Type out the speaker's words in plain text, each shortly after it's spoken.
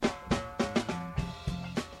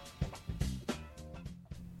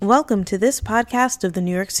Welcome to this podcast of the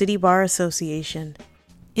New York City Bar Association.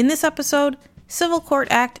 In this episode, Civil Court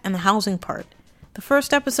Act and the Housing Part, the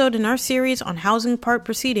first episode in our series on Housing Part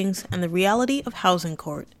Proceedings and the reality of housing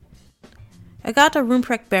court. Agata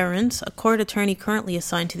Rumprecht-Behrens, a court attorney currently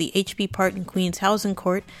assigned to the HP Part in Queens Housing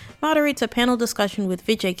Court, moderates a panel discussion with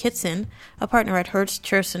Vijay Kitson, a partner at Hertz,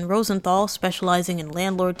 Cherson Rosenthal, specializing in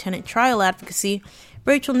landlord-tenant trial advocacy,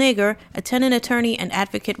 Rachel Nager, a tenant attorney and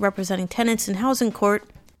advocate representing tenants in housing court,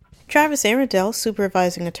 Travis Arrindell,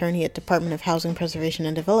 supervising attorney at Department of Housing Preservation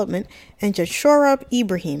and Development, and Judge Shorab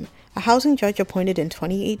Ibrahim, a housing judge appointed in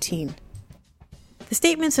 2018. The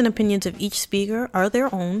statements and opinions of each speaker are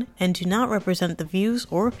their own and do not represent the views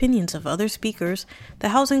or opinions of other speakers, the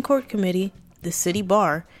Housing Court Committee, the City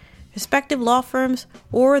Bar, respective law firms,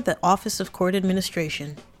 or the Office of Court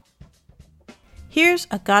Administration. Here's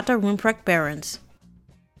Agata Rumprecht-Behrens.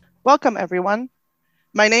 Welcome, everyone.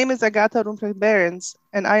 My name is Agata Rumprecht-Behrens,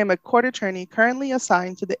 and I am a court attorney currently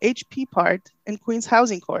assigned to the HP Part in Queens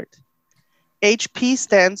Housing Court. HP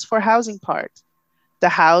stands for Housing Part. The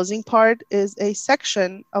Housing Part is a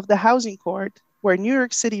section of the Housing Court where New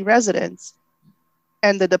York City residents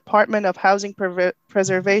and the Department of Housing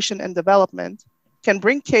Preservation and Development can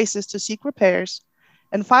bring cases to seek repairs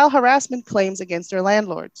and file harassment claims against their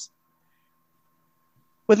landlords.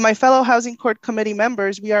 With my fellow Housing Court Committee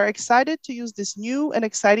members, we are excited to use this new and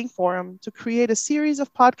exciting forum to create a series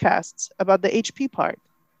of podcasts about the HP Part.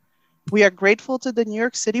 We are grateful to the New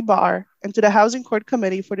York City Bar and to the Housing Court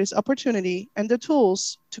Committee for this opportunity and the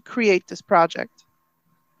tools to create this project.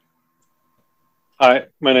 Hi,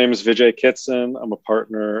 my name is Vijay Kitson. I'm a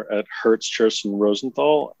partner at Hertz, Cherson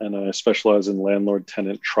Rosenthal, and I specialize in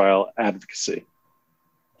landlord-tenant trial advocacy.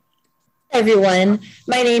 Hi, everyone.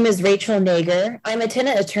 My name is Rachel Nager. I'm a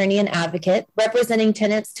tenant attorney and advocate representing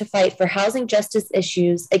tenants to fight for housing justice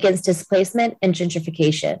issues against displacement and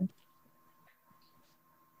gentrification.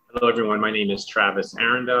 Hello, everyone. My name is Travis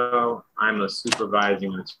Arrindell. I'm a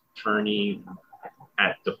supervising attorney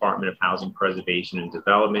at Department of Housing Preservation and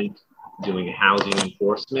Development, doing housing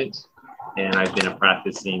enforcement, and I've been a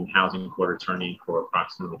practicing housing court attorney for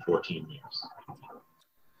approximately 14 years.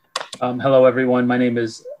 Hello, everyone. My name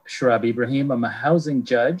is Shorab Ibrahim. I'm a housing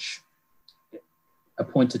judge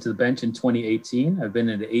appointed to the bench in 2018. I've been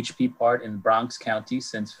in the HP Part in Bronx County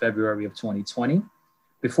since February of 2020.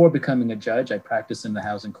 Before becoming a judge, I practiced in the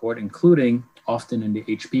housing court, including often in the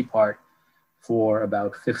HP Part for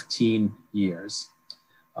about 15 years.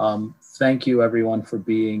 Thank you, everyone, for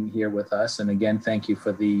being here with us. And again, thank you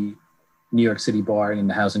for the New York City Bar and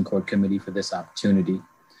the Housing Court Committee for this opportunity.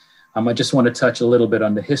 I just want to touch a little bit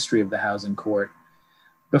on the history of the housing court.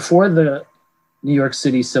 Before the New York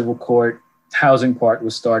City Civil Court Housing Part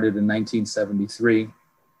was started in 1973,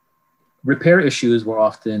 repair issues were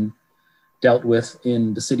often dealt with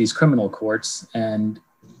in the city's criminal courts, and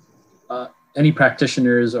any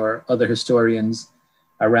practitioners or other historians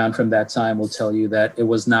around from that time will tell you that it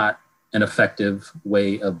was not an effective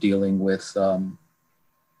way of dealing with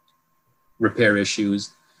repair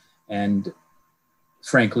issues. And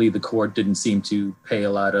frankly, the court didn't seem to pay a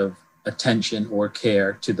lot of attention or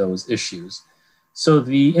care to those issues. So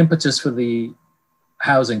the impetus for the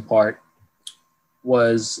housing part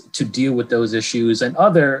was to deal with those issues and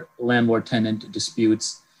other landlord-tenant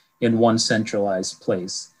disputes in one centralized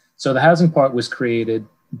place. So the housing part was created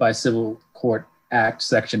by Civil Court Act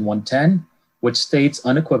Section 110, which states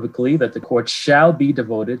unequivocally that the court shall be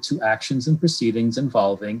devoted to actions and proceedings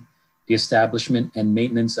involving the establishment and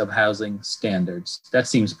maintenance of housing standards. That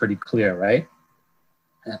seems pretty clear, right?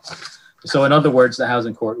 So in other words, the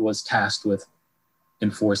housing court was tasked with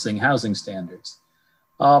enforcing housing standards.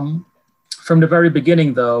 From the very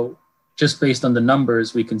beginning, though, just based on the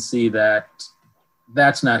numbers, we can see that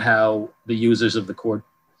that's not how the users of the court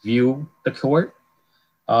view the court.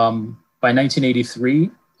 By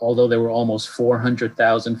 1983, although there were almost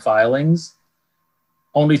 400,000 filings,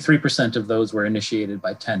 only 3% of those were initiated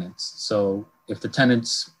by tenants. So if the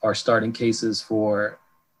tenants are starting cases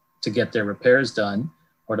to get their repairs done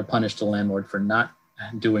or to punish the landlord for not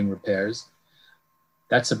doing repairs,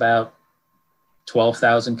 that's about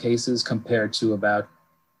 12,000 cases compared to about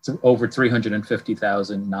over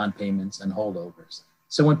 350,000 non-payments and holdovers.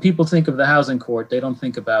 So when people think of the housing court, they don't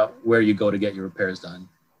think about where you go to get your repairs done.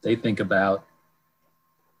 They think about,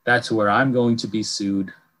 that's where I'm going to be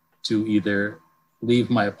sued to either leave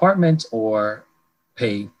my apartment or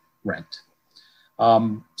pay rent.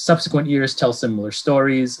 Subsequent years tell similar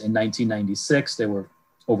stories. In 1996, there were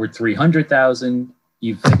over 300,000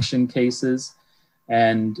 eviction cases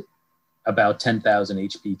and about 10,000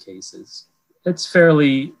 HP cases.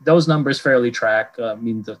 those numbers fairly track. I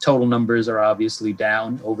mean, the total numbers are obviously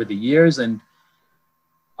down over the years and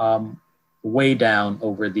way down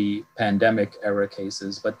over the pandemic era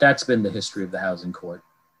cases, but that's been the history of the housing court.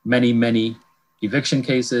 Many, many eviction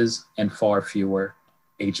cases and far fewer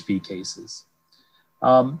HP cases.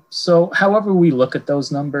 So however we look at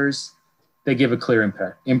those numbers, they give a clear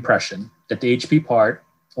impression that the HP part,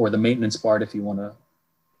 or the maintenance part, if you want to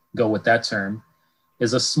go with that term,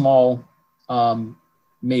 is a small,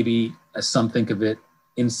 maybe as some think of it,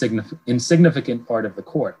 insignificant part of the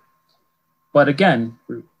court. But again,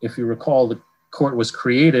 if you recall, the court was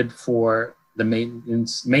created for the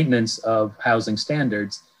maintenance of housing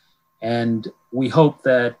standards. And we hope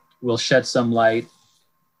that we'll shed some light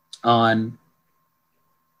on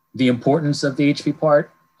the importance of the HP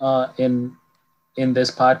part in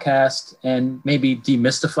this podcast, and maybe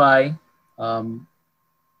demystify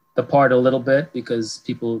the part a little bit, because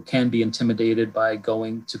people can be intimidated by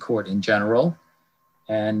going to court in general.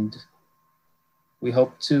 And we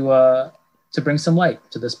hope to bring some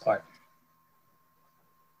light to this part.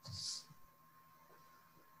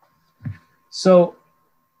 So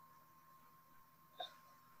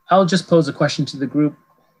I'll just pose a question to the group.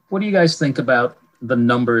 What do you guys think about the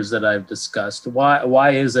numbers that I've discussed?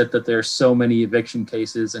 Why is it that there's so many eviction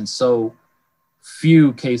cases and so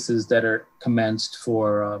few cases that are commenced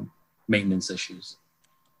for maintenance issues?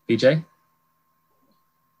 Vijay?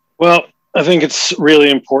 Well, I think it's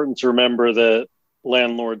really important to remember that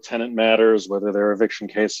landlord-tenant matters, whether they're eviction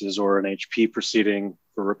cases or an HP proceeding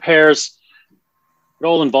for repairs, it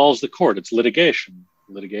all involves the court. It's litigation.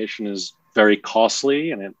 Litigation is very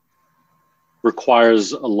costly and it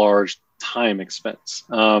requires a large time expense.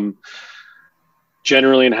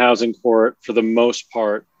 Generally in housing court, for the most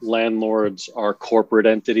part, landlords are corporate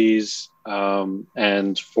entities,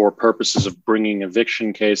 and for purposes of bringing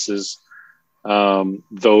eviction cases,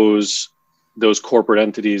 those corporate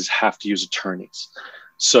entities have to use attorneys.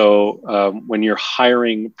 So when you're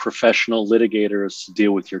hiring professional litigators to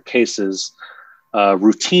deal with your cases,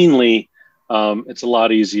 routinely, it's a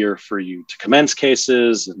lot easier for you to commence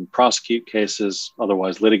cases and prosecute cases,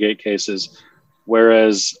 otherwise litigate cases.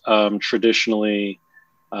 Whereas traditionally,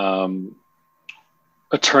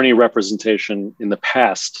 attorney representation in the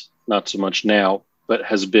past, not so much now, but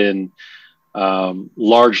has been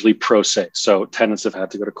largely pro se. So tenants have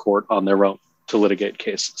had to go to court on their own to litigate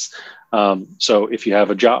cases. So if you have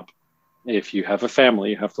a job, if you have a family,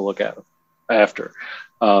 you have to look after.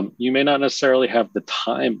 You may not necessarily have the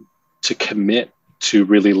time to commit to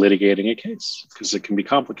really litigating a case because it can be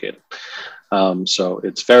complicated. So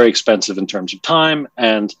it's very expensive in terms of time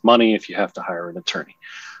and money if you have to hire an attorney.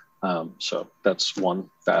 So that's one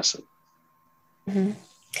facet. Mm-hmm.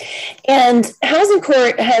 And housing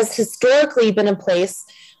court has historically been a place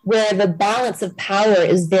where the balance of power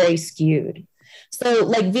is very skewed. So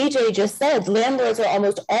like Vijay just said, landlords are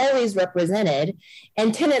almost always represented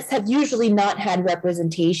and tenants have usually not had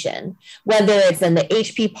representation, whether it's in the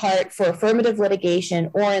HP part for affirmative litigation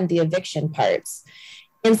or in the eviction parts.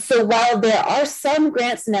 And so while there are some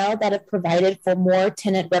grants now that have provided for more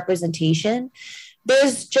tenant representation,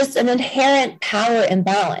 there's just an inherent power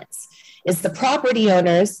imbalance. It's the property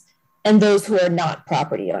owners and those who are not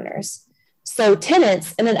property owners. So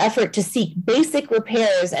tenants, in an effort to seek basic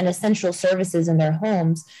repairs and essential services in their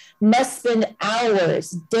homes, must spend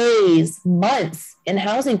hours, days, months in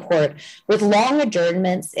housing court with long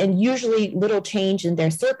adjournments and usually little change in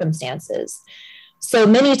their circumstances. So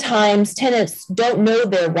many times tenants don't know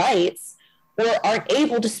their rights or aren't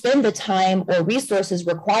able to spend the time or resources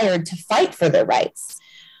required to fight for their rights.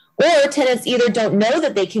 Or tenants either don't know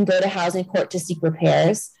that they can go to housing court to seek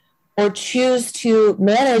repairs or choose to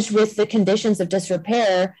manage with the conditions of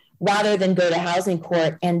disrepair rather than go to housing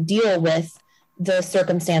court and deal with the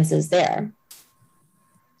circumstances there.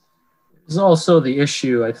 There's also the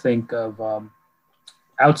issue, I think, of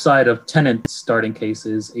outside of tenant starting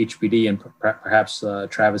cases, HPD, and perhaps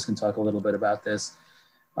Travis can talk a little bit about this.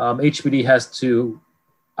 HPD has to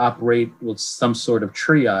operate with some sort of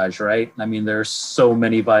triage, right? I mean, there's so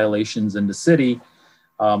many violations in the city.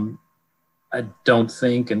 I don't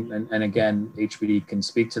think, and again, HPD can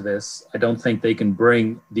speak to this, I don't think they can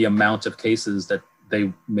bring the amount of cases that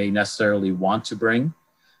they may necessarily want to bring.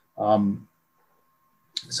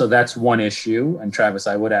 So that's one issue. And Travis,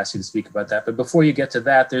 I would ask you to speak about that. But before you get to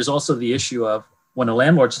that, there's also the issue of when a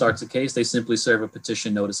landlord starts a case, they simply serve a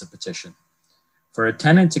petition, notice of petition. For a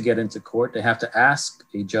tenant to get into court, they have to ask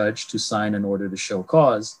a judge to sign an order to show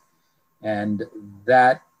cause. And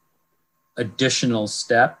that additional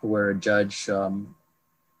step where a judge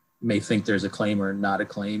may think there's a claim or not a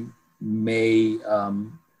claim may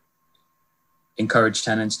encourage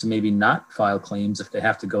tenants to maybe not file claims if they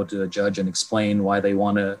have to go to a judge and explain why they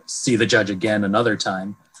want to see the judge again another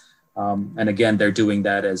time. And again, they're doing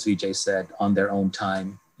that, as Vijay said, on their own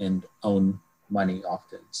time and own money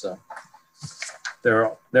often. So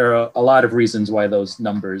there are a lot of reasons why those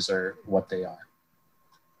numbers are what they are.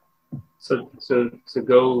 So to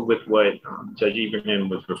go with what Judge Ibrahim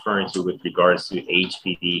was referring to with regards to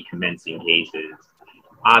HPD commencing cases,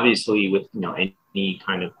 obviously with any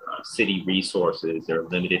kind of city resources, there are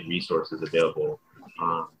limited resources available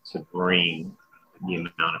to bring the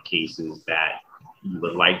amount of cases that you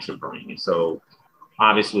would like to bring. And so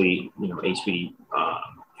obviously, HPD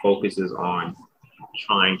focuses on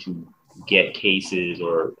trying to get cases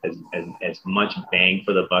or as much bang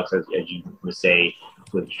for the bucks as you would say,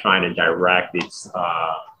 with trying to direct its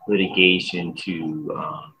litigation to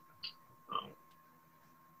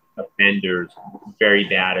offenders, very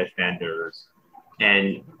bad offenders.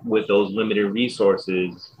 And with those limited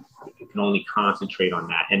resources, you can only concentrate on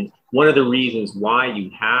that. And one of the reasons why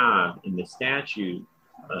you have in the statute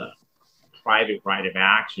private right of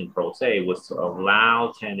action pro se was to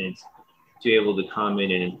allow tenants to be able to come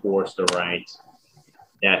in and enforce the rights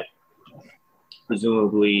that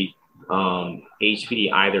presumably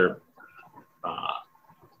HPD either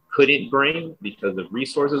couldn't bring because of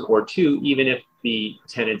resources, or two, even if the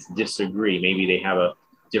tenants disagree, maybe they have a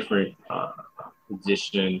different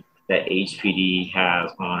position that HPD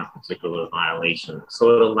has on a particular violation.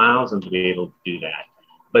 So it allows them to be able to do that.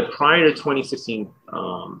 But prior to 2016,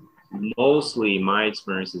 mostly my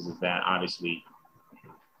experiences is that obviously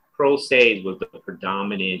pro se was the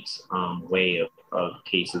predominant way of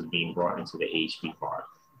cases being brought into the HP part.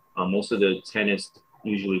 Most of the tenants,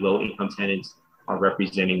 usually low income tenants, are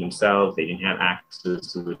representing themselves. They didn't have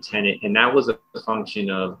access to the tenant. And that was a function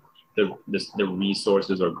of the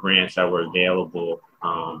resources or grants that were available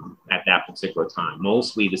at that particular time.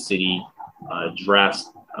 Mostly the city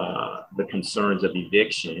addressed the concerns of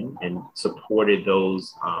eviction and supported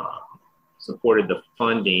supported the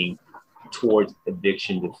funding towards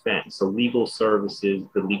eviction defense. So the legal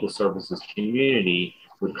services community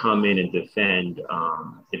would come in and defend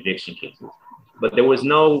eviction cases. But there was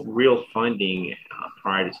no real funding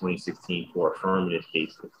prior to 2016 for affirmative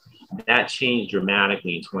cases. That changed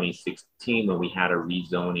dramatically in 2016 when we had a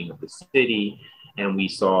rezoning of the city and we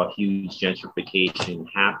saw huge gentrification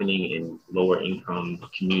happening in lower income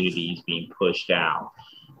communities being pushed out.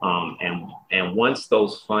 And once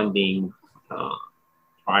those funding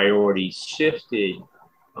priorities shifted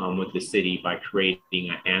with the city by creating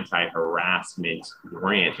an anti-harassment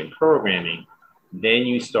grant and programming, then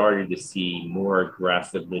you started to see more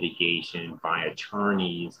aggressive litigation by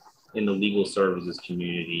attorneys in the legal services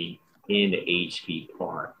community in the HP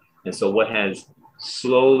part. And so what has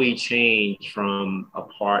slowly changed from a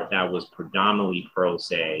part that was predominantly pro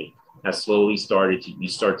se has slowly you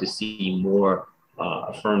start to see more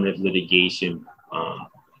affirmative litigation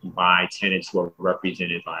by tenants who are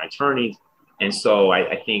represented by attorneys. And so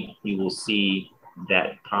I think you will see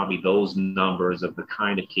that probably those numbers of the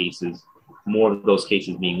kind of cases, more of those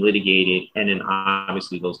cases being litigated, and then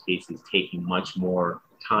obviously those cases taking much more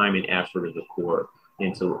time and effort of the court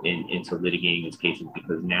into litigating these cases,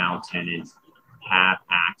 because now tenants have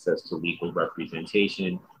access to legal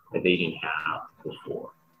representation that they didn't have before.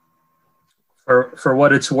 For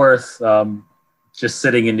what it's worth, just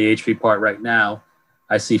sitting in the HP part right now,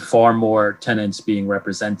 I see far more tenants being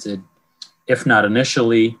represented, if not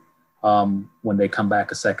initially, when they come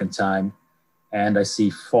back a second time. And I see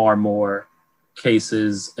far more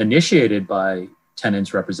cases initiated by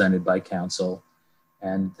tenants represented by counsel.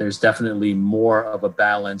 And there's definitely more of a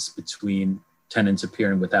balance between tenants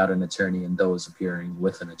appearing without an attorney and those appearing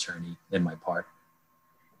with an attorney in my part.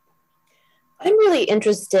 I'm really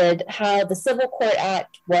interested how the Civil Court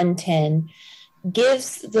Act 110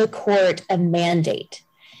 gives the court a mandate.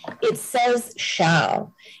 It says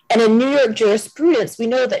shall. And in New York jurisprudence, we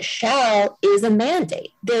know that shall is a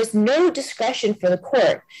mandate. There's no discretion for the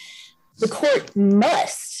court. The court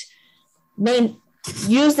must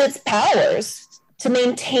use its powers to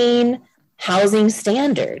maintain housing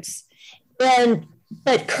standards.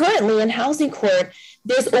 But currently in housing court,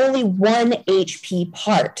 there's only one HP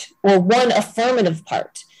part or one affirmative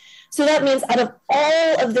part. So that means out of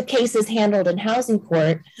all of the cases handled in housing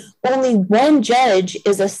court, only one judge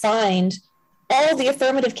is assigned all the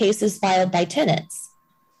affirmative cases filed by tenants.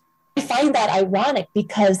 I find that ironic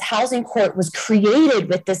because housing court was created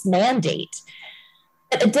with this mandate.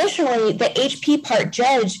 But additionally, the HP part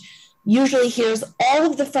judge usually hears all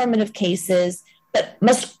of the affirmative cases, but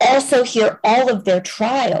must also hear all of their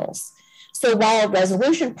trials. So while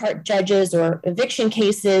resolution part judges or eviction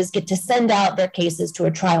cases get to send out their cases to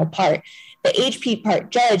a trial part, the HP part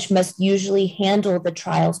judge must usually handle the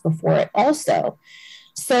trials before it also.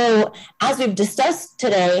 So as we've discussed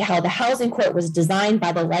today, how the housing court was designed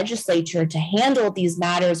by the legislature to handle these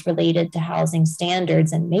matters related to housing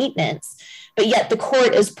standards and maintenance, but yet the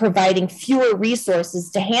court is providing fewer resources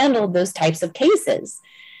to handle those types of cases.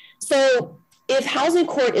 So if housing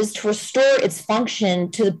court is to restore its function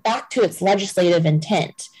back to its legislative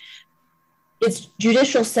intent, its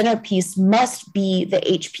judicial centerpiece must be the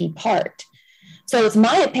HP part. So it's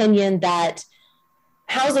my opinion that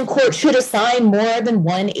housing court should assign more than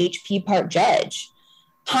one HP part judge.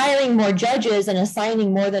 Hiring more judges and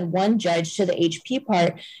assigning more than one judge to the HP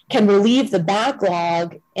part can relieve the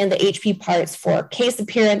backlog in the HP parts for case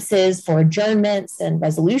appearances, for adjournments, and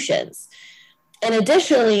resolutions. And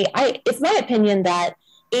additionally, it's my opinion that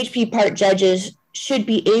HP part judges should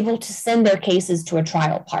be able to send their cases to a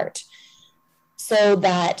trial part so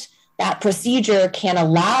that that procedure can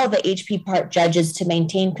allow the HP part judges to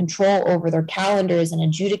maintain control over their calendars and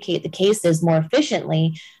adjudicate the cases more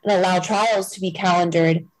efficiently and allow trials to be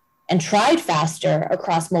calendared and tried faster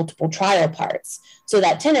across multiple trial parts so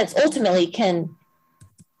that tenants ultimately can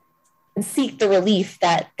seek the relief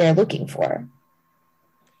that they're looking for.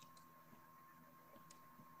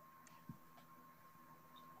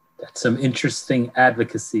 That's some interesting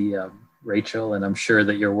advocacy, Rachel, and I'm sure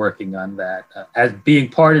that you're working on that. As being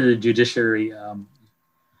part of the judiciary,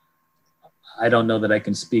 I don't know that I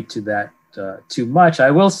can speak to that too much.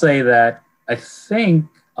 I will say that I think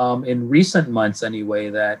in recent months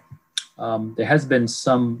anyway, that there has been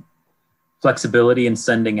some flexibility in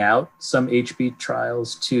sending out some HP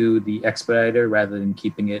trials to the expediter rather than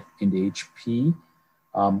keeping it in the HP.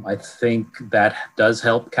 I think that does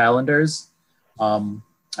help calendars.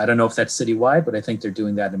 I don't know if that's citywide, but I think they're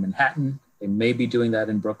doing that in Manhattan. They may be doing that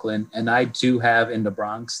in Brooklyn. And I do have in the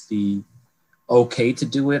Bronx the okay to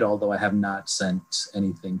do it, although I have not sent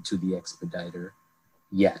anything to the expediter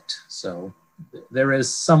yet. So there is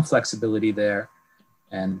some flexibility there.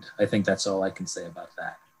 And I think that's all I can say about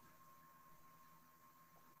that.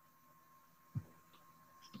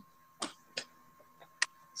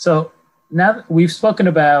 So now that we've spoken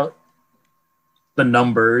about the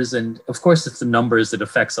numbers, and of course it's the numbers that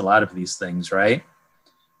affects a lot of these things, right?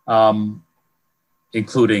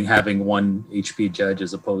 Including having one HP judge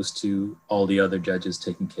as opposed to all the other judges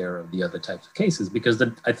taking care of the other types of cases, because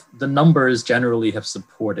the numbers generally have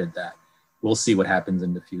supported that. We'll see what happens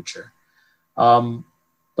in the future. But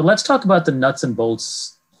let's talk about the nuts and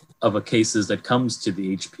bolts of a cases that comes to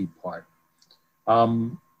the HP part.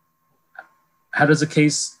 How does a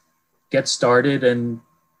case get started and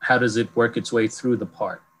how does it work its way through the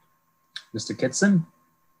part? Mr. Kitson?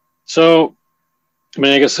 So,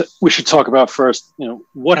 I guess we should talk about first,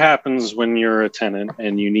 what happens when you're a tenant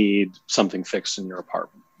and you need something fixed in your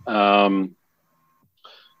apartment?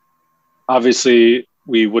 Obviously,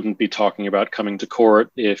 we wouldn't be talking about coming to court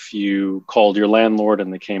if you called your landlord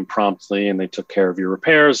and they came promptly and they took care of your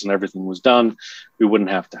repairs and everything was done. We wouldn't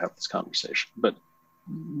have to have this conversation. But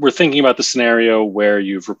we're thinking about the scenario where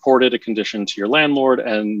you've reported a condition to your landlord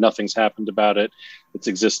and nothing's happened about it. It's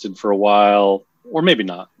existed for a while, or maybe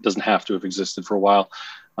not. It doesn't have to have existed for a while,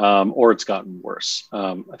 or it's gotten worse.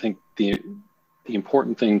 I think the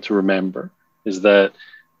important thing to remember is that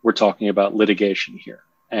we're talking about litigation here.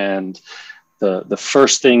 And the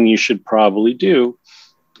first thing you should probably do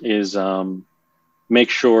is make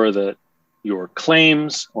sure that your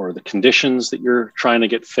claims or the conditions that you're trying to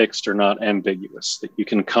get fixed are not ambiguous, that you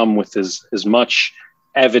can come with as much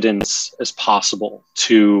evidence as possible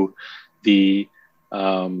to the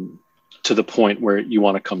point where you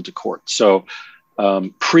want to come to court. So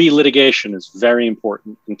pre-litigation is very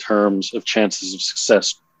important in terms of chances of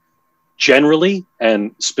success generally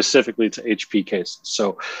and specifically to HP cases.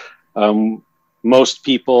 So most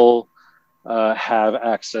people have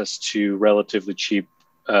access to relatively cheap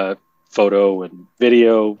photo and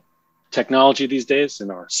video technology these days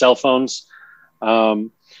in our cell phones.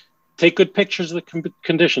 Take good pictures of the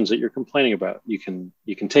conditions that you're complaining about. You can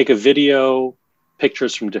take a video,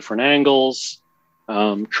 pictures from different angles,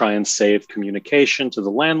 try and save communication to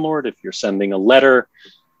the landlord. If you're sending a letter,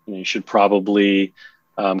 you should probably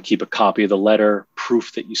keep a copy of the letter,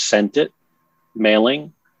 proof that you sent it,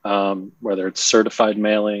 mailing, whether it's certified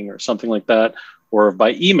mailing or something like that, or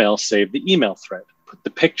by email, save the email thread. Put the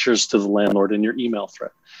pictures to the landlord in your email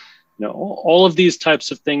thread. All of these types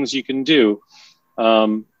of things you can do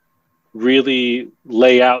really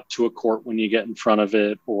lay out to a court when you get in front of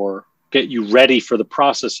it, or get you ready for the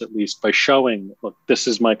process at least by showing, look, this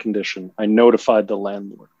is my condition. I notified the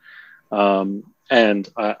landlord. And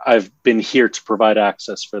I've been here to provide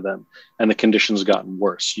access for them, and the conditions gotten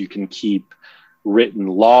worse. You can keep written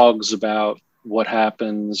logs about what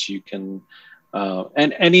happens. You can,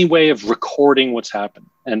 and any way of recording what's happened,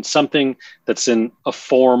 and something that's in a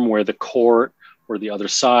form where the court or the other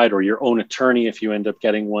side or your own attorney, if you end up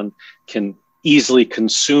getting one, can easily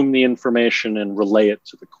consume the information and relay it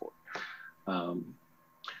to the court.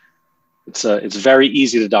 It's very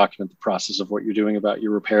easy to document the process of what you're doing about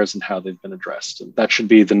your repairs and how they've been addressed. And that should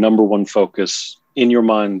be the number one focus in your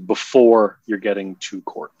mind before you're getting to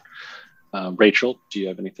court. Rachel, do you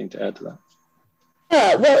have anything to add to that?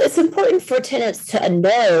 Yeah, well, it's important for tenants to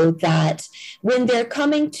know that when they're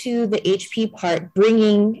coming to the HP part,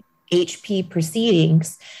 bringing HP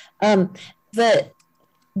proceedings,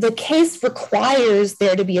 the case requires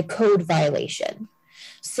there to be a code violation.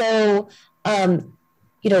 So,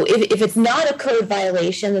 if it's not a code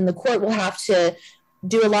violation, then the court will have to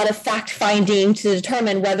do a lot of fact finding to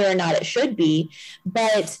determine whether or not it should be.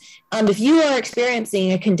 But if you are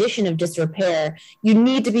experiencing a condition of disrepair, you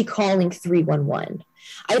need to be calling 311.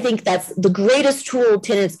 I think that's the greatest tool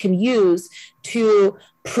tenants can use to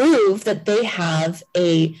prove that they have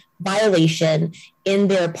a violation in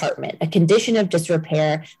their apartment, a condition of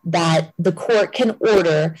disrepair that the court can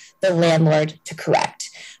order the landlord to correct.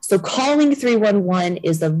 So calling 311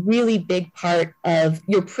 is a really big part of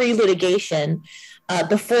your pre-litigation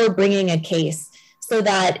before bringing a case, so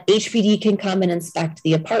that HPD can come and inspect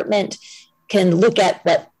the apartment, can look at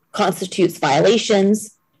what constitutes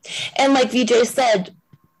violations. And like Vijay said,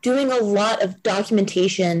 doing a lot of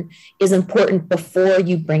documentation is important before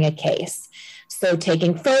you bring a case. So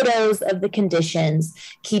taking photos of the conditions,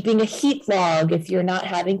 keeping a heat log if you're not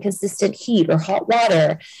having consistent heat or hot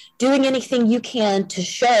water, doing anything you can to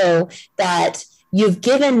show that you've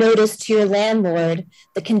given notice to your landlord,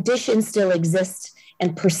 the condition still exists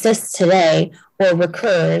and persists today or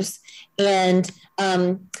recurs, and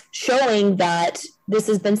showing that this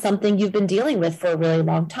has been something you've been dealing with for a really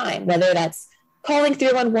long time, whether that's calling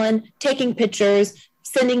 311, taking pictures,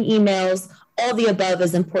 sending emails. All the above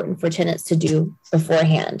is important for tenants to do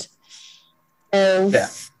beforehand.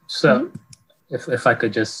 So if I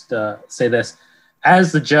could just say this,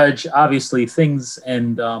 as the judge, obviously things,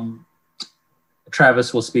 and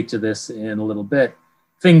Travis will speak to this in a little bit,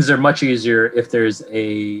 things are much easier if there's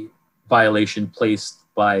a violation placed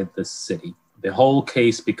by the city. The whole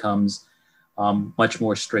case becomes much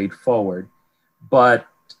more straightforward. But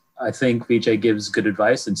I think Vijay gives good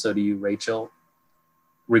advice, and so do you, Rachel,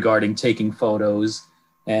 regarding taking photos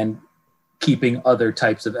and keeping other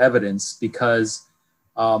types of evidence, because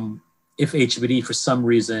if HBD for some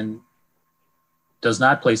reason does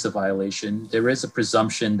not place a violation, there is a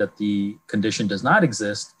presumption that the condition does not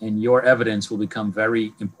exist, and your evidence will become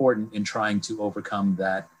very important in trying to overcome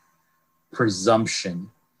that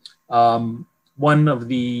presumption. One of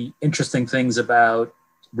the interesting things about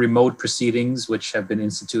remote proceedings, which have been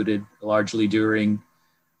instituted largely during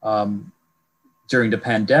the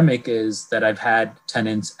pandemic, is that I've had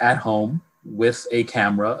tenants at home with a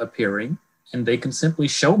camera appearing, and they can simply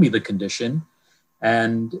show me the condition.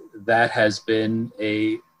 And that has been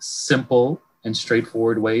a simple and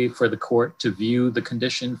straightforward way for the court to view the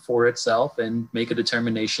condition for itself and make a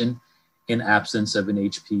determination in absence of an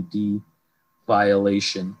HPD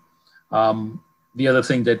violation. The other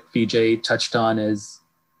thing that Vijay touched on is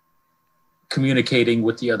communicating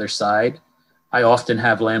with the other side. I often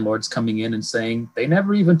have landlords coming in and saying, they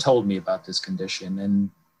never even told me about this condition. And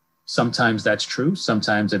sometimes that's true.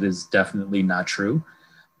 Sometimes it is definitely not true.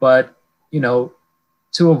 But,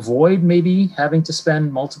 to avoid maybe having to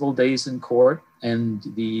spend multiple days in court and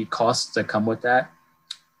the costs that come with that,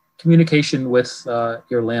 communication with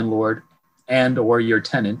your landlord and or your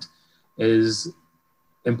tenant is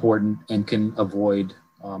important and can avoid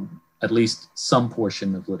at least some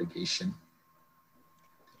portion of litigation.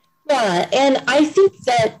 Yeah, and I think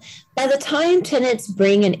that by the time tenants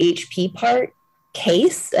bring an HP part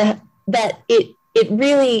case, that it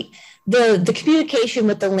really, the communication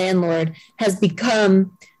with the landlord has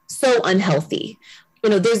become so unhealthy.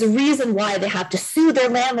 There's a reason why they have to sue their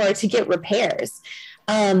landlord to get repairs.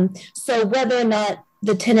 So whether or not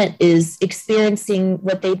the tenant is experiencing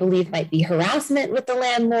what they believe might be harassment with the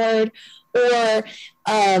landlord or,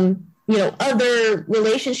 other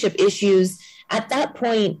relationship issues, at that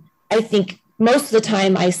point, I think most of the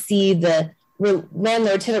time I see the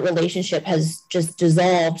landlord-tenant relationship has just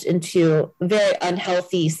dissolved into a very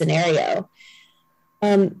unhealthy scenario.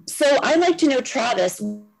 So I'd like to know, Travis,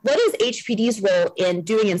 what is HPD's role in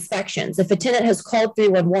doing inspections? If a tenant has called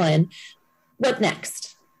 311, what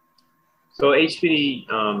next? So HPD,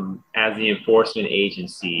 as the enforcement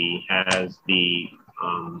agency, has the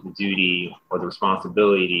duty or the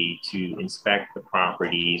responsibility to inspect the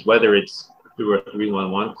properties, whether it's through a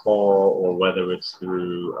 311 call or whether it's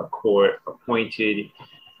through a court appointed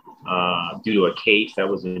due to a case that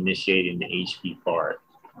was initiated in the HP part.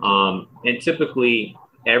 And typically,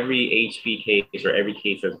 every HP case or every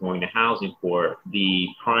case that's going to housing court, the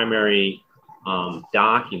primary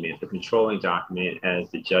document, the controlling document, as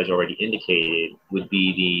the judge already indicated, would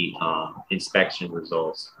be the inspection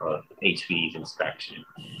results of HPD's inspection.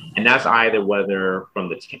 And that's either whether from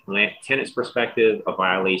the tenant's perspective, a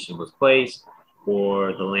violation was placed,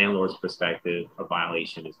 or the landlord's perspective, a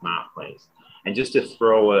violation is not placed. And just to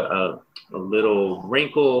throw a little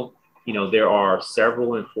wrinkle, you know, there are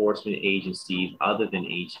several enforcement agencies other than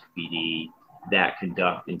HPD that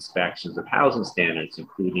conduct inspections of housing standards,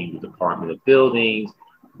 including the Department of Buildings,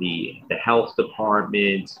 the Health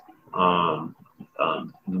Department,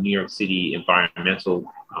 New York City Environmental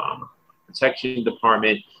Protection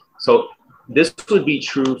Department. So this would be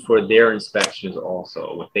true for their inspections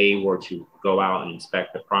also. If they were to go out and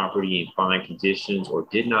inspect the property and find conditions or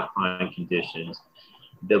did not find conditions,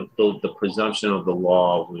 the presumption of the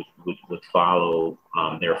law would follow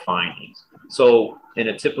their findings. So in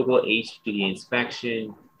a typical HPD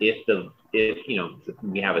inspection, if you know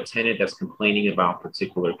we have a tenant that's complaining about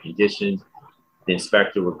particular conditions, the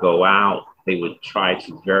inspector would go out. They would try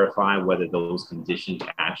to verify whether those conditions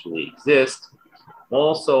actually exist.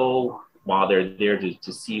 Also, while they're there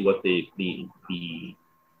to see what the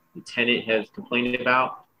tenant has complained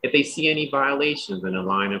about, if they see any violations in a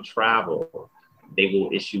line of travel, they will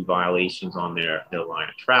issue violations on their line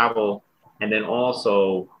of travel. And then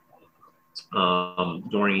also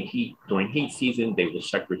during heat season, they will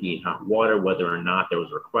check for heat and hot water, whether or not there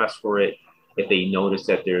was a request for it. If they notice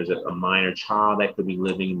that there's a minor child that could be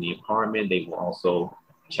living in the apartment, they will also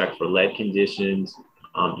check for lead conditions,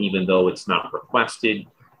 even though it's not requested.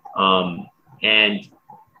 And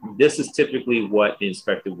this is typically what the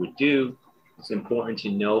inspector would do. It's important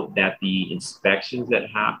to note that the inspections that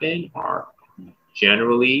happen are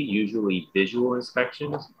usually visual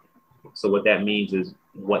inspections. So what that means is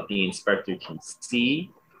what the inspector can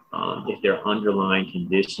see. If there are underlying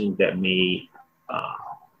conditions that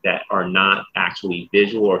that are not actually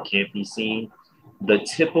visual or can't be seen, the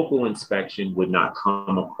typical inspection would not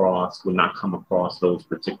come across those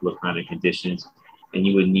particular kind of conditions, and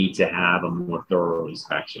you would need to have a more thorough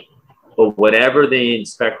inspection. But whatever the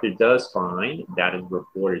inspector does find, that is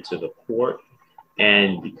reported to the court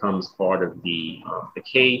and becomes part of the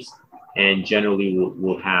case, and generally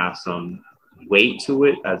will have some weight to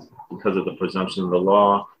it because of the presumption of the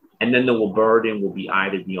law. And then the burden will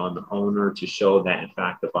either be on the owner to show that in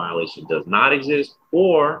fact the violation does not exist,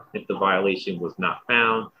 or if the violation was not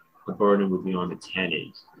found, the burden would be on the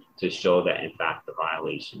tenant to show that in fact the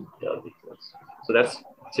violation does exist. So that's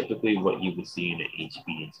typically what you would see in an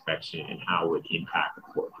HB inspection and how it would impact the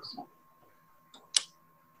court.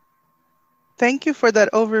 Thank you for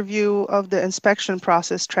that overview of the inspection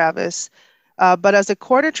process, Travis. But as a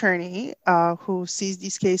court attorney who sees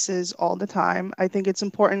these cases all the time, I think it's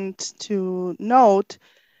important to note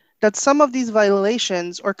that some of these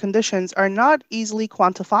violations or conditions are not easily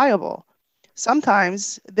quantifiable.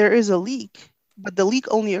 Sometimes there is a leak, but the leak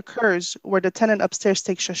only occurs where the tenant upstairs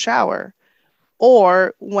takes a shower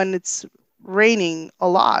or when it's raining a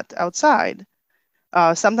lot outside.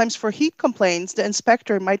 Sometimes for heat complaints, the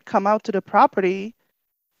inspector might come out to the property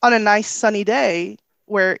on a nice sunny day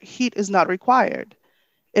where heat is not required.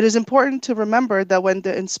 It is important to remember that when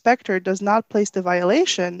the inspector does not place the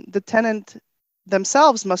violation, the tenant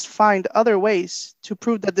themselves must find other ways to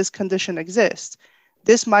prove that this condition exists.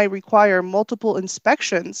 This might require multiple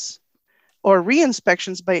inspections or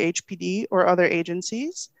re-inspections by HPD or other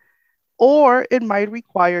agencies, or it might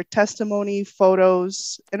require testimony,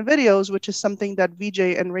 photos, and videos, which is something that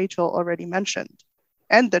Vijay and Rachel already mentioned,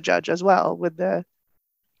 and the judge as well, with the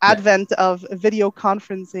advent of video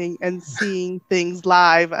conferencing and seeing things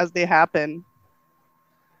live as they happen.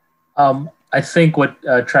 I think what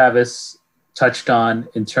Travis touched on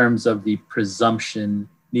in terms of the presumption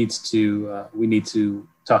we need to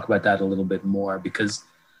talk about that a little bit more, because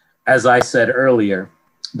as I said earlier,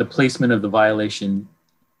 the placement of the violation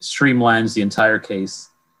streamlines the entire case,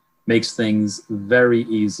 makes things very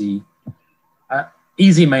easy.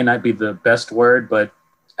 Easy may not be the best word, but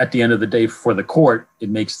at the end of the day for the court, it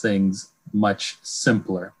makes things much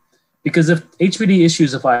simpler. Because if HPD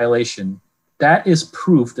issues a violation, that is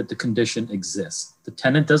proof that the condition exists. The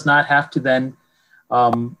tenant does not have to then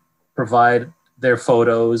provide their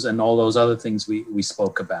photos and all those other things we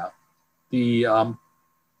spoke about. The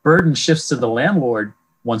burden shifts to the landlord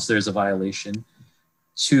once there's a violation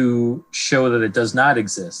to show that it does not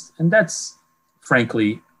exist. And that's,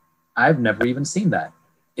 frankly, I've never even seen that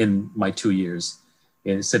in my 2 years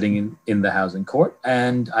sitting in the housing court.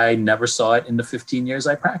 And I never saw it in the 15 years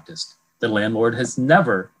I practiced. The landlord has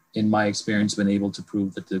never, in my experience, been able to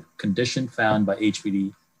prove that the condition found by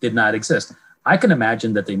HPD did not exist. I can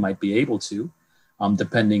imagine that they might be able to,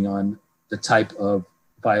 depending on the type of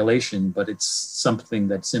violation, but it's something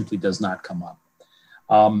that simply does not come up.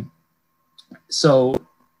 So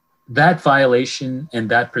that violation and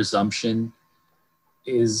that presumption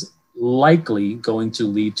is likely going to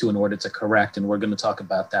lead to an order to correct, and we're going to talk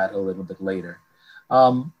about that a little bit later.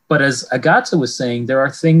 But as Agata was saying, there are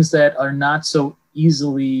things that are not so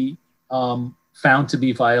easily found to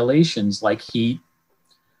be violations, like heat,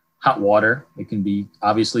 hot water. It can be,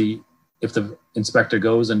 obviously, if the inspector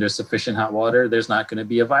goes and there's sufficient hot water, there's not going to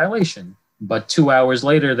be a violation. But 2 hours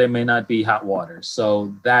later, there may not be hot water.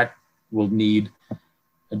 So that will need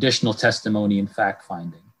additional testimony and fact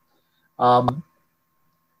finding.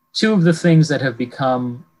 Two of the things that have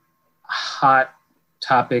become hot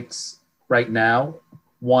topics right now,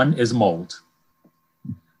 one is mold.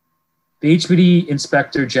 The HPD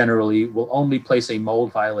inspector generally will only place a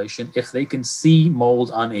mold violation if they can see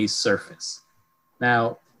mold on a surface.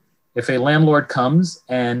 Now, if a landlord comes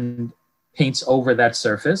and paints over that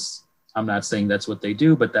surface, I'm not saying that's what they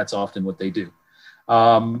do, but that's often what they do,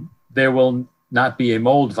 there will not be a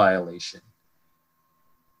mold violation.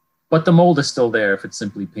 But the mold is still there if it's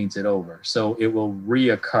simply painted over. So it will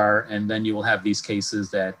reoccur, and then you will have these cases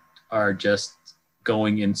that are just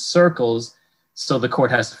going in circles. So the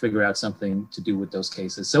court has to figure out something to do with those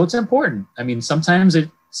cases. So it's important. I mean, sometimes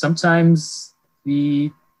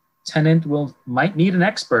the tenant might need an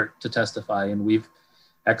expert to testify, and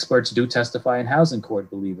experts do testify in housing court,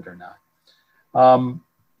 believe it or not.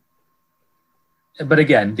 But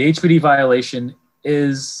again, the HPD violation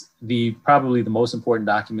is probably the most important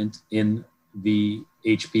document in the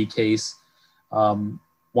HP case.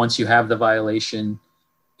 Once you have the violation,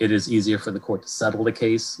 it is easier for the court to settle the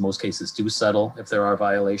case. Most cases do settle if there are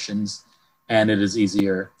violations, and it is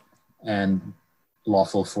easier and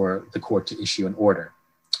lawful for the court to issue an order.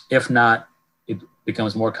 If not, it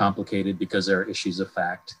becomes more complicated because there are issues of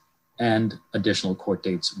fact, and additional court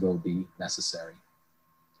dates will be necessary.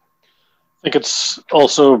 I think it's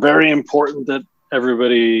also very important that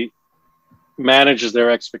everybody manages their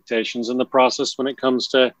expectations in the process when it comes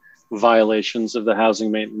to violations of the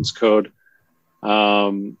Housing Maintenance Code.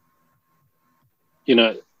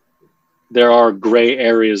 There are gray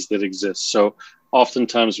areas that exist. So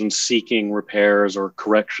oftentimes when seeking repairs or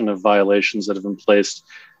correction of violations that have been placed,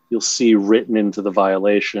 you'll see written into the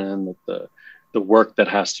violation that the work that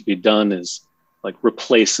has to be done is like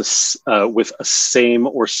replace with a same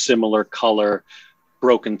or similar color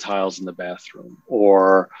broken tiles in the bathroom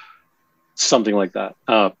or something like that.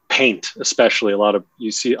 Paint, especially,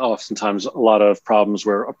 you see oftentimes a lot of problems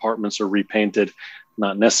where apartments are repainted,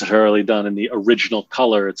 not necessarily done in the original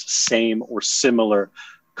color. It's the same or similar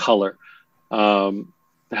color. The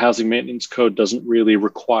Housing Maintenance Code doesn't really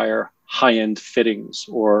require high-end fittings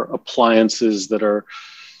or appliances that are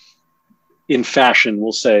in fashion,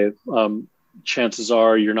 we'll say. Chances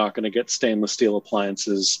are you're not going to get stainless steel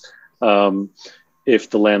appliances if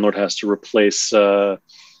the landlord has to replace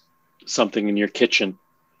something in your kitchen.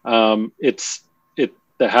 The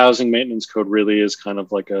Housing Maintenance Code really is kind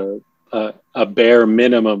of like a bare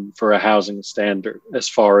minimum for a housing standard as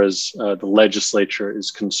far as the legislature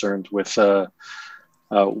is concerned with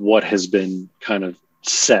what has been kind of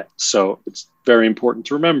set. So it's very important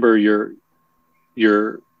to remember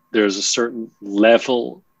there's a certain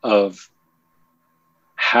level of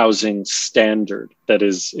housing standard that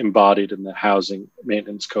is embodied in the Housing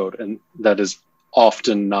Maintenance Code, and that is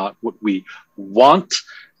often not what we want.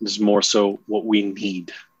 It is more so what we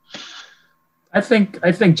need. I think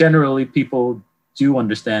generally people do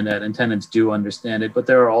understand that, and tenants do understand it, but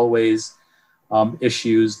there are always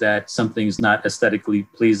issues that something is not aesthetically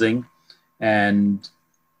pleasing, and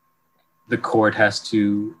the court has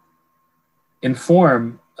to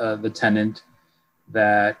inform the tenant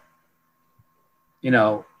that,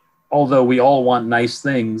 although we all want nice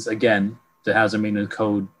things, again, the Housing Maintenance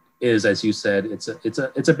Code is, as you said,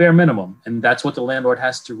 it's a bare minimum, and that's what the landlord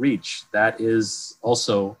has to reach. That is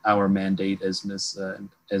also our mandate, as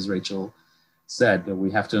Rachel said, that we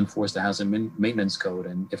have to enforce the Housing Maintenance Code,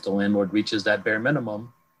 and if the landlord reaches that bare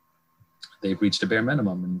minimum, they've reached a bare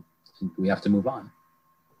minimum, and we have to move on.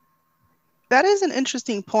 That is an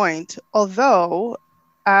interesting point. Although,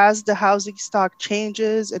 as the housing stock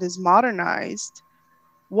changes, it is modernized,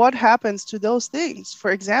 what happens to those things?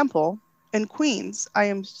 For example, in Queens, I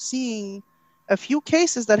am seeing a few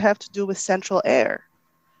cases that have to do with central air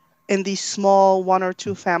in these small 1 or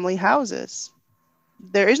 2 family houses.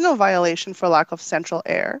 There is no violation for lack of central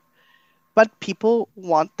air, but people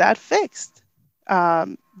want that fixed.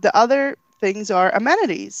 The other things are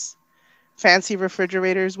amenities, fancy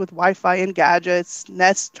refrigerators with Wi-Fi and gadgets,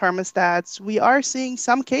 Nest thermostats. We are seeing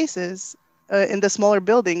some cases in the smaller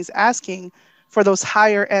buildings asking for those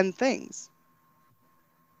higher end things.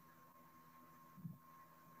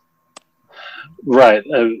 Right.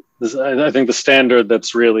 I think the standard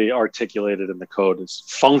that's really articulated in the code is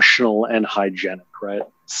functional and hygienic, right?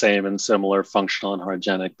 Same and similar, functional and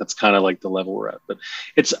hygienic. That's kind of like the level we're at. But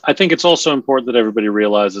I think it's also important that everybody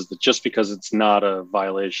realizes that just because it's not a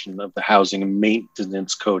violation of the housing and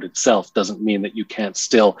maintenance code itself doesn't mean that you can't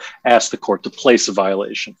still ask the court to place a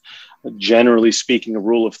violation. Generally speaking, a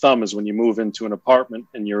rule of thumb is when you move into an apartment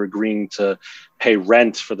and you're agreeing to pay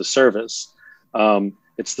rent for the service,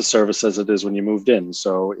 it's the service as it is when you moved in.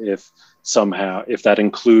 So if that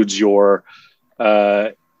includes your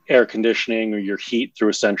air conditioning or your heat through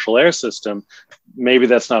a central air system, maybe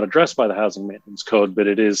that's not addressed by the housing maintenance code, but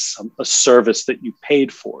it is a service that you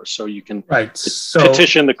paid for. So you can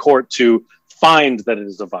petition the court to find that it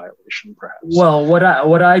is a violation, perhaps. Well, what I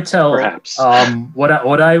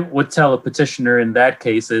would tell a petitioner in that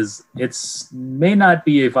case is may not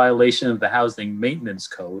be a violation of the housing maintenance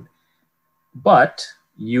code, but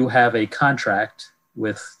you have a contract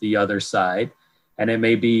with the other side, and it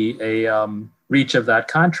may be a breach of that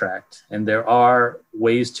contract. And there are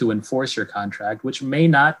ways to enforce your contract, which may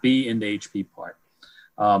not be in the HP part.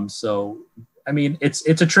 So, I mean, it's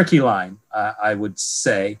a tricky line, I would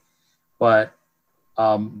say, but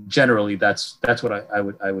generally that's what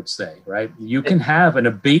I would say, right? You can have an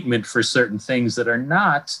abatement for certain things that are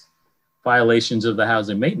not violations of the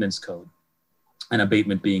housing maintenance code. An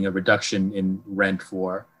abatement being a reduction in rent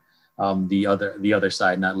for the other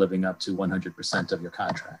side not living up to 100% of your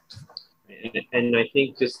contract. And I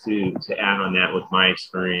think just to add on that, with my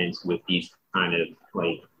experience with these kind of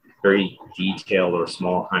like very detailed or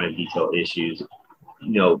small kind of detailed issues,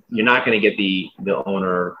 you're not going to get the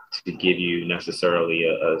owner to give you necessarily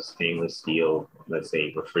a stainless steel, let's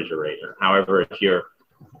say, refrigerator. However, if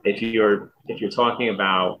you're talking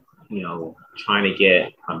about trying to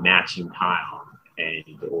get a matching tile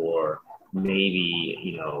or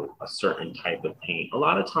maybe a certain type of paint, a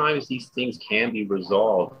lot of times these things can be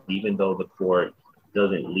resolved even though the court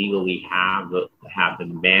doesn't legally have the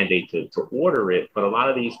mandate to order it. But a lot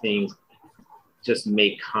of these things just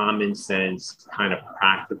make common sense, kind of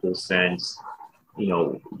practical sense.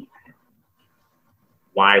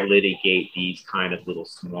 Why litigate these kind of little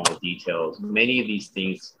small details? Many of these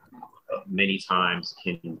things many times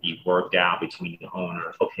can be worked out between the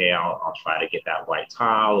owner. Okay, I'll try to get that white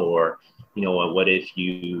tile, or what if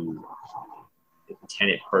the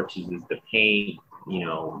tenant purchases the paint,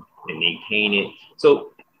 and they paint it.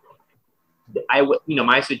 So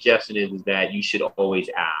my suggestion is that you should always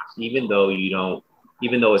ask, even though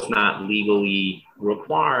it's not legally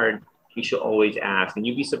required. You should always ask, and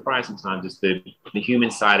you'd be surprised sometimes. Just the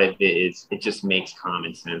human side of it just makes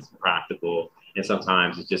common sense, practical. And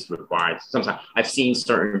sometimes it just requires, sometimes I've seen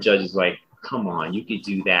certain judges like, come on, you could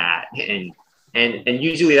do that. And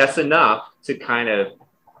usually that's enough to kind of,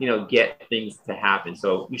 get things to happen.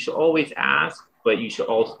 So you should always ask, but you should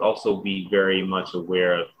also be very much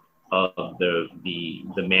aware of the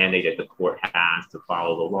mandate that the court has to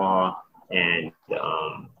follow the law and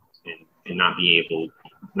not be able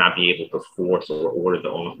to force or order the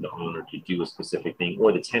owner to do a specific thing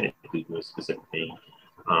or the tenant to do a specific thing.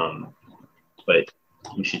 But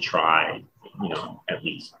you should try, at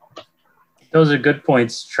least. Those are good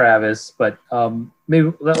points, Travis. But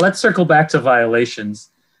maybe let's circle back to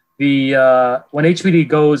violations. When HPD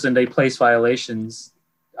goes and they place violations,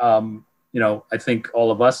 I think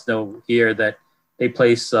all of us know here that they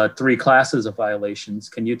place 3 classes of violations.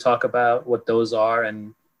 Can you talk about what those are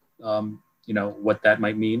and what that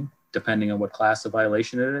might mean, depending on what class of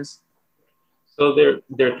violation it is? So there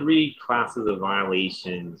are 3 classes of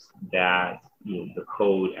violations that the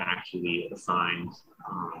code actually assigns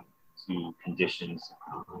to conditions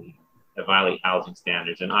that violate housing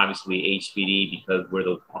standards. And obviously HPD, because we're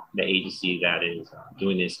the agency that is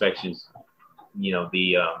doing the inspections,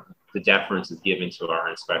 the deference is given to our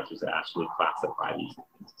inspectors to actually classify these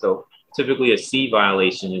things. So typically a C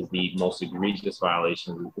violation is the most egregious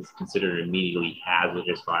violation. It's considered an immediately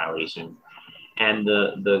hazardous violation. And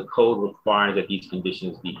the code requires that these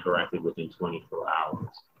conditions be corrected within 24 hours.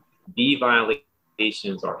 B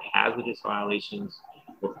violations are hazardous violations.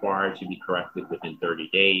 required to be corrected within 30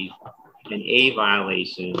 days. And A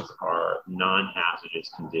violations are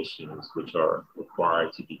non-hazardous conditions, which are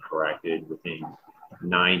required to be corrected within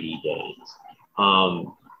 90 days.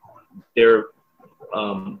 There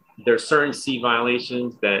are certain C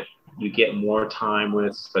violations that you get more time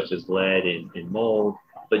with, such as lead and mold.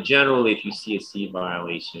 But generally, if you see a C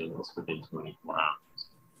violation, it's within 24 hours.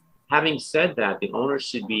 Having said that, the owner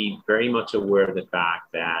should be very much aware of the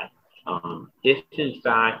fact that if in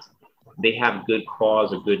fact they have good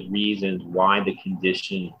cause or good reasons why the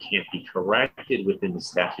condition can't be corrected within the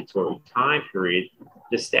statutory time period,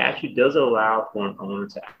 the statute does allow for an owner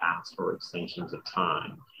to ask for extensions of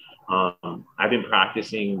time. I've been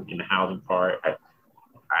practicing in the housing part.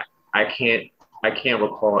 I can't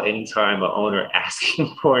recall any time an owner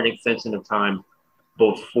asking for an extension of time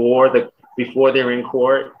before they're in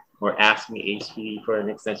court or asking the HPD for an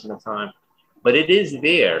extension of time, but it is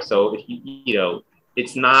there. So if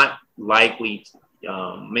it's not likely.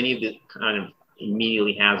 Many of the kind of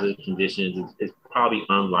immediately hazardous conditions is probably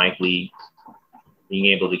unlikely. Being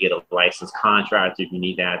able to get a licensed contractor, if you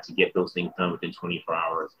need that, to get those things done within 24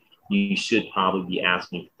 hours, you should probably be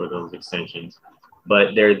asking for those extensions.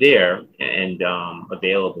 But they're there and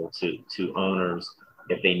available to owners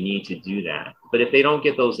if they need to do that. But if they don't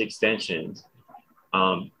get those extensions,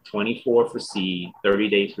 24 for C, 30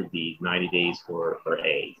 days for D, 90 days for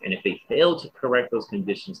A. And if they fail to correct those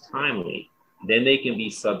conditions timely, then they can be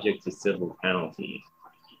subject to civil penalties.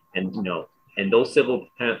 And those civil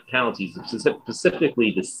penalties,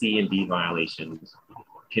 specifically the C and D violations,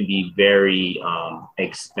 can be very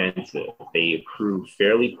expensive. They accrue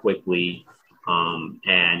fairly quickly.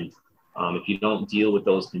 If you don't deal with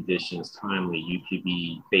those conditions timely, you could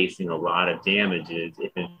be facing a lot of damages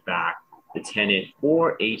if in fact the tenant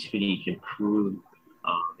or HPD can prove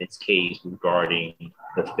its case regarding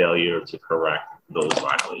the failure to correct those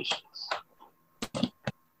violations.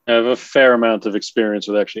 I have a fair amount of experience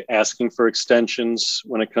with actually asking for extensions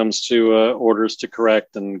when it comes to orders to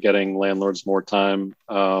correct and getting landlords more time.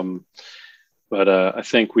 But I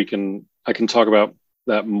think I can talk about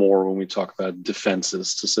that more when we talk about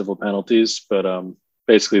defenses to civil penalties. But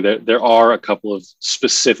basically, there are a couple of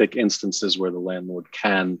specific instances where the landlord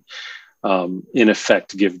can, in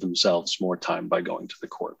effect, give themselves more time by going to the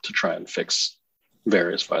court to try and fix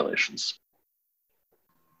various violations.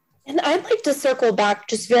 And I'd like to circle back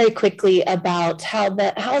just very quickly about how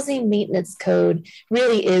the Housing Maintenance Code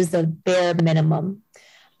really is a bare minimum,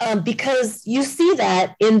 because you see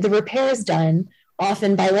that in the repairs done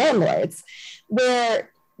often by landlords,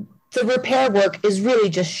 where the repair work is really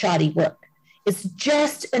just shoddy work. It's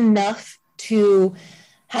just enough to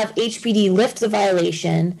have HPD lift the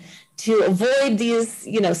violation, to avoid these,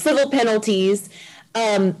 civil penalties,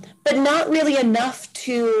 but not really enough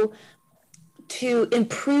to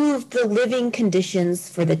improve the living conditions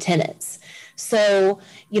for the tenants. So,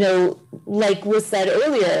 like was said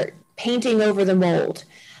earlier, painting over the mold,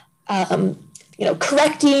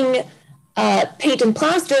 correcting paint and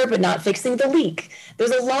plaster, but not fixing the leak.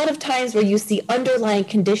 There's a lot of times where you see underlying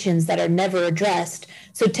conditions that are never addressed.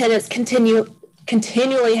 So tenants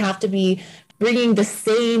continually have to be bringing the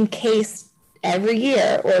same case every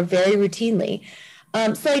year or very routinely.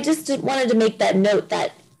 So I just wanted to make that note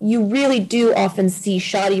that you really do often see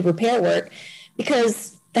shoddy repair work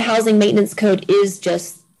because the Housing Maintenance Code is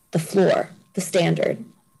just the floor, the standard.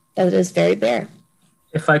 That is very bare.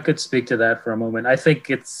 If I could speak to that for a moment, I think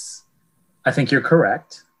you're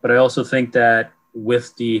correct, but I also think that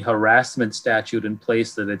with the harassment statute in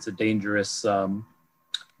place, that it's a dangerous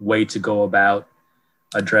way to go about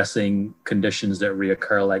addressing conditions that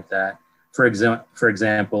reoccur like that. For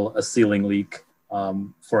example, a ceiling leak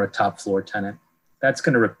for a top floor tenant. That's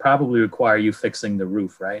going to probably require you fixing the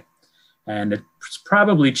roof, right? And it's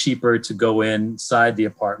probably cheaper to go inside the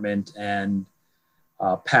apartment and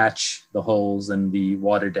patch the holes and the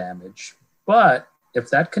water damage. But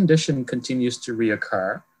if that condition continues to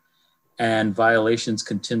reoccur and violations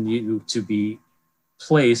continue to be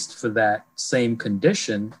placed for that same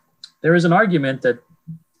condition, there is an argument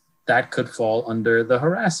that could fall under the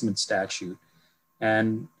harassment statute.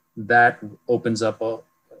 And that opens up a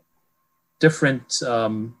different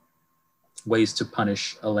ways to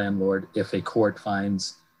punish a landlord if a court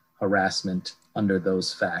finds harassment under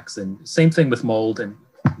those facts. And same thing with mold and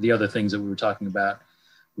the other things that we were talking about,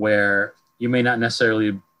 where you may not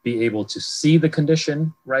necessarily be able to see the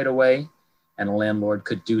condition right away, and a landlord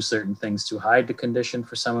could do certain things to hide the condition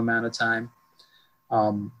for some amount of time.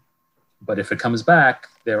 But if it comes back,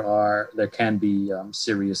 there can be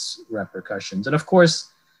serious repercussions. And of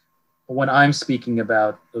course, when I'm speaking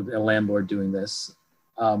about a landlord doing this,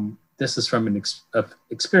 this is from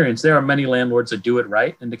experience. There are many landlords that do it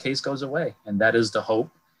right and the case goes away. And that is the hope.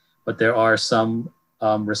 But there are some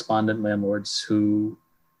respondent landlords who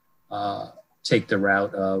take the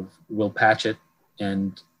route of, we'll patch it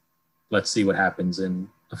and let's see what happens in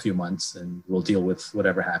a few months and we'll deal with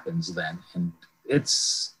whatever happens then. And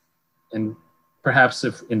perhaps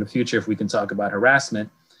if in the future, if we can talk about harassment,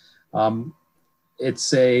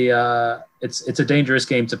 it's a dangerous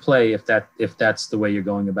game to play if that's the way you're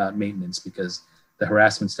going about maintenance, because the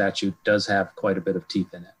harassment statute does have quite a bit of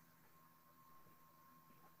teeth in it.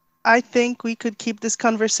 I think we could keep this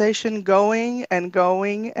conversation going and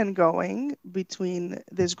going and going between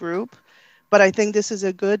this group, but I think this is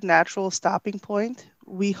a good natural stopping point.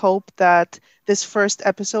 We hope that this first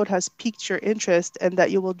episode has piqued your interest and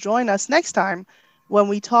that you will join us next time when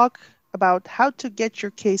we talk about how to get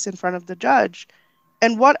your case in front of the judge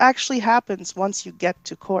and what actually happens once you get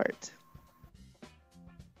to court.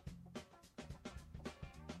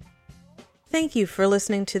 Thank you for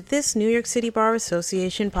listening to this New York City Bar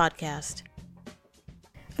Association podcast.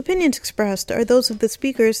 Opinions expressed are those of the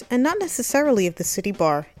speakers and not necessarily of the City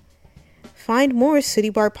Bar. Find more City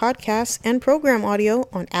Bar podcasts and program audio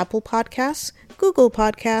on Apple Podcasts, Google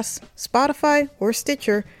Podcasts, Spotify, or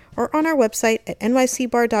Stitcher, or on our website at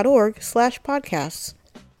nycbar.org/podcasts.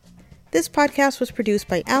 This podcast was produced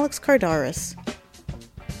by Alex Cardaris.